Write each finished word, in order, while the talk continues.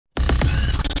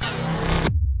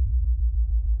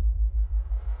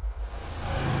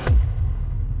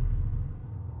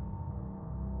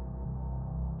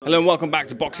Hello and welcome back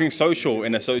to Boxing Social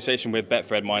in association with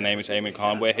Betfred. My name is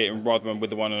Ayman. We're here in Rotherham with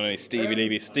the one and only Stevi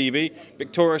Levy. Stevie,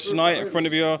 victorious tonight in front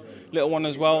of your little one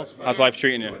as well. How's life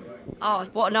treating you? Oh,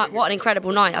 what a night, what an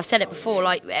incredible night. I've said it before,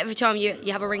 like every time you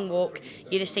have a ring walk,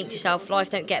 you just think to yourself, life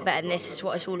don't get better than this, it's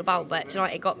what it's all about. But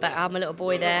tonight it got better. I had my little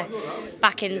boy there,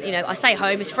 back in, I say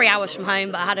home, it's 3 hours from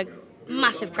home, but I had a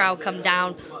massive crowd come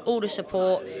down, all the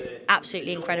support,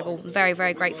 absolutely incredible. I'm very,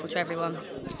 very grateful to everyone.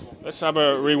 Let's have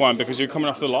a rewind because you're coming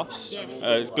off the loss,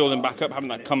 Yeah. Building back up, having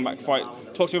that comeback fight.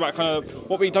 Talk to me about kind of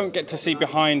what we don't get to see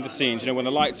behind the scenes. When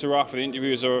the lights are off, the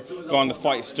interviews are gone, the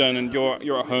fight's done, and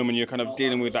you're at home and you're kind of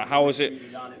dealing with that. How has it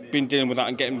been dealing with that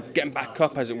and getting back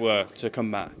up, as it were, to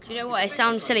come back? Do you know what? It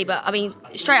sounds silly, but I mean,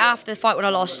 straight after the fight when I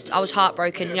lost, I was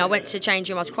heartbroken. I went to the change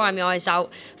room, I was crying my eyes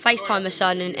out. FaceTime my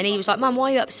son, and he was like, "Mum,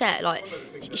 why are you upset? Like,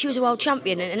 she was a world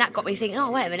champion," and that got me thinking, oh,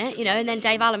 wait a minute, And then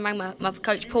Dave Allen rang my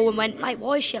coach Paul and went, "Mate,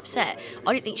 why is she upset?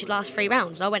 I didn't think she'd last 3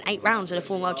 rounds." And I went 8 rounds with a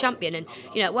former world champion, and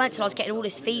it weren't until I was getting all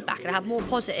this feedback and I had more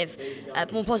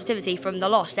positivity from the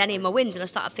loss than in my wins, and I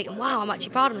started thinking, wow, I'm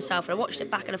actually proud of myself. And I watched it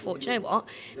back and I thought, do you know what?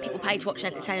 People pay to watch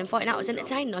an entertaining fight, and that was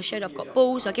entertaining. I showed I've got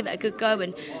balls. I give it a good go,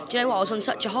 and do you know what? I was on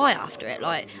such a high after it.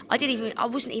 Like I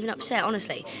wasn't even upset,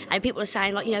 honestly. And people are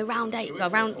saying like, round 8,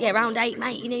 round 8,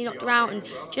 mate. You knocked her out, and do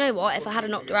you know what? If I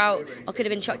had knocked her out, I could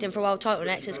have been chucked in for a world title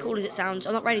next. As cool as it sounds,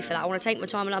 I'm not ready for that. I want to take my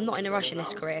time, and I'm not in a rush in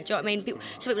this career. Do you know what I mean?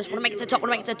 Some people just want to make it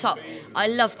to the top, I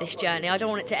love this journey. I don't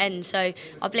want it to end. So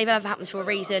I believe it happens for a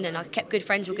reason, and I kept good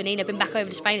friends with Guanini. I've been back over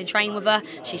to Spain and trained with her.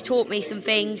 She's taught me some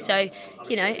things. So,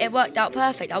 it worked out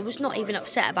perfect. I was not even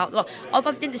upset about the loss. I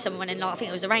bumped into someone and I think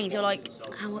it was the range. They're like,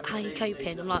 how are you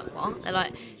coping? I'm like, what? They're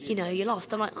like, you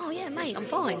lost. I'm like, oh yeah, mate, I'm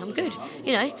fine. I'm good.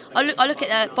 I look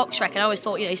at the box rec and I always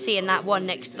thought, seeing that one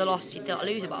next to the loss, you'd thought I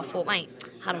lose it, but I thought, mate,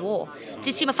 had a war. Did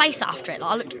you see my face after it?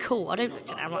 Like, I looked cool. I don't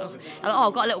look at it. I'm like, oh,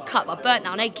 I've got a little cup. I burnt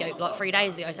down egg yolk like 3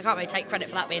 days ago, so I can't really take credit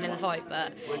for that being in the fight.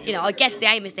 But, I guess the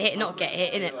aim is to hit and not get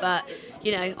hit, innit? But,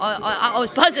 I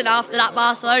was buzzing after that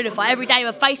Barcelona fight. Every day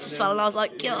my face was swelling, and I was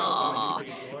like, oh.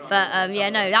 But,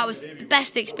 that was the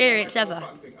best experience ever.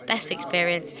 Best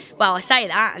experience. Well, I say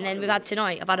that, and then we've had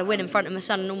tonight. I've had a win in front of my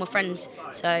son and all my friends.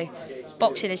 So,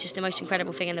 boxing is just the most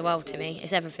incredible thing in the world to me.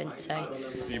 It's everything. So.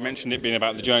 You mentioned it being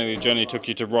about the journey. The journey took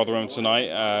you to Rotherham tonight,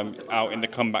 out in the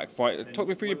comeback fight. Talk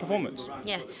me through your performance.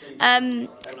 Yeah.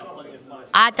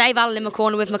 I had Dave Allen in my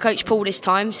corner with my coach Paul this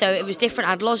time, so it was different.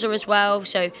 I had Loza as well,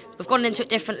 so we've gone into it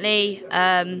differently,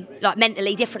 like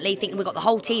mentally differently, thinking we've got the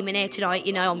whole team in here tonight.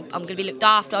 I'm going to be looked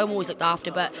after. I'm always looked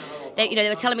after, but they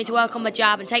were telling me to work on my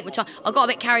jab and take my time. I got a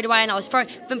bit carried away, and I was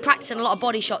been practicing a lot of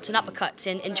body shots and uppercuts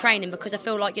in training, because I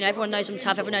feel like everyone knows I'm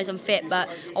tough, everyone knows I'm fit, but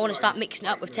I want to start mixing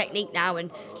it up with technique now,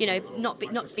 and not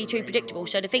be too predictable.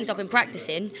 So the things I've been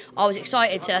practicing, I was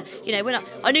excited to when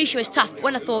I knew she was tough, but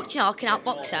when I thought I can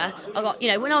outbox her, I got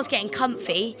when I was getting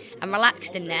comfy and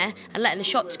relaxed in there and letting the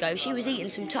shots go, she was eating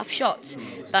some tough shots.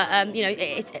 But I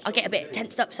get a bit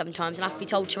tensed up sometimes and I have to be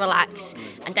told to relax.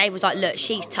 And Dave was like, look,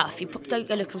 she's tough. You don't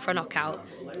go looking for a knockout.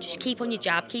 Just keep on your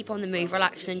jab, keep on the move,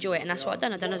 relax and enjoy it. And that's what I've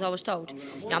done. I've done as I was told.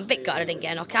 I'm a bit gutted I didn't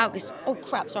get a knockout because, oh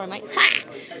crap, sorry mate.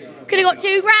 Could have got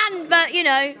 $2,000,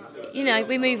 but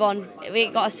we move on. We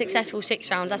got a successful 6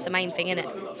 rounds. That's the main thing,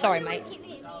 innit? Sorry mate.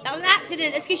 That was an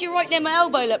accident. It's because you're right near my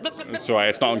elbow. Look. It's all right.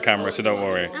 It's not on camera, so don't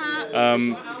worry.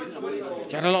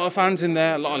 You had a lot of fans in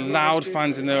there, a lot of loud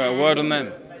fans in there. A word on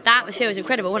them. The atmosphere was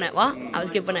incredible, wasn't it? What? That was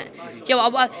good, wasn't it? Do you know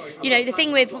what? The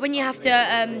thing with when you have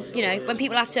to, when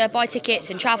people have to buy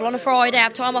tickets and travel on a Friday,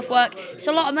 have time off work, it's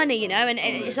a lot of money, and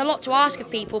it's a lot to ask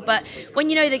of people. But when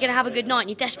they're going to have a good night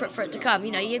and you're desperate for it to come,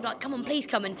 you're like, come on, please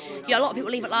come. And a lot of people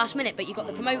leave at last minute, but you've got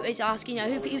the promoters asking,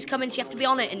 who's coming, so you have to be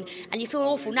on it, and you feel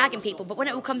awful nagging people. But when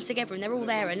it all comes together and they're all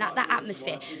there and that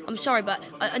atmosphere, I'm sorry, but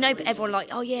I know everyone like,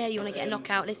 oh yeah, you want to get a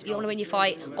knockout, you want to win your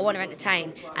fight, I want to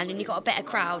entertain, and then you've got a better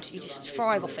crowd, you just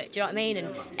thrive off it. Do you know what I mean?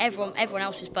 And everyone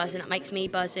else is buzzing. That makes me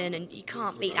buzzing, and you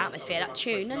can't beat the atmosphere. That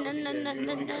tune, na, na, na, na,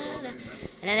 na, na.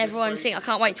 And then everyone singing. I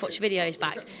can't wait to watch the videos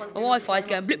back. My Wi-Fi's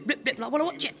going blip blip blip. And I want to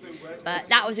watch it. But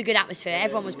that was a good atmosphere.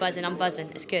 Everyone was buzzing. I'm buzzing.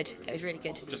 It's good. It was really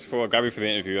good. Just before I grab you for the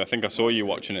interview, I think I saw you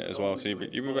watching it as well. So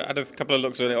you had a couple of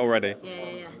looks at it already.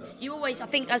 Yeah. You always, I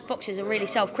think, as boxers, are really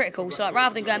self-critical. So like,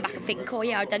 rather than going back and thinking, oh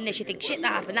yeah, I've done this, you think, shit,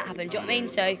 that happened. Do you know what I mean?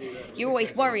 So you're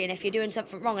always worrying if you're doing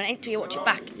something wrong, and until you watch it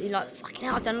back, you're like, fucking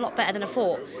hell, I've done a lot better than I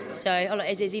thought. So,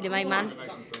 is he the main man?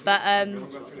 But I can't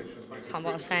remember what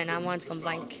I was saying now. Mine's gone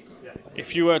blank.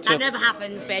 If you were to, that never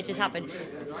happens, but it just happened.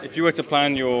 If you were to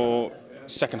plan your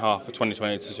second half of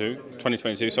 2022,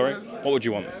 what would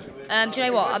you want? Do you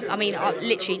know what? I mean,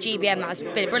 literally, GBM has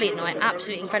been a brilliant night.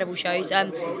 Absolutely incredible shows. I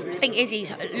think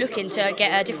Izzy's looking to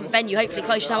get a different venue, hopefully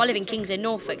close to now. I live in Kings Lynn,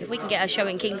 Norfolk. If we can get a show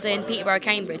in Kings Lynn, Peterborough,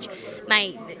 Cambridge,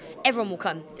 mate, everyone will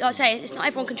come. Like I say, it's not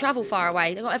everyone can travel far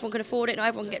away. Not everyone can afford it. Not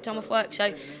everyone can get time off work.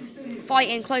 So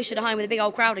fighting closer to home with a big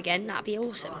old crowd again, that'd be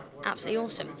awesome. Absolutely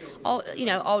awesome.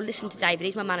 I'll listen to David.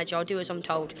 He's my manager. I'll do as I'm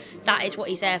told. That is what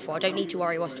he's there for. I don't need to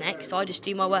worry what's next. So I just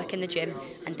do my work in the gym,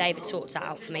 and David sorts that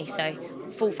out for me. So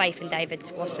full faith in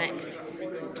David. What's next?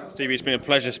 Stevie, it's been a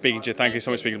pleasure speaking to you. Thank you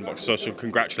so much for speaking to Box Social.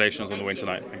 Congratulations on the win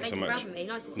tonight. Thank you so much. For having me.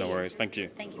 Nice to see you. No worries. Thank you.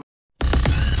 Thank you.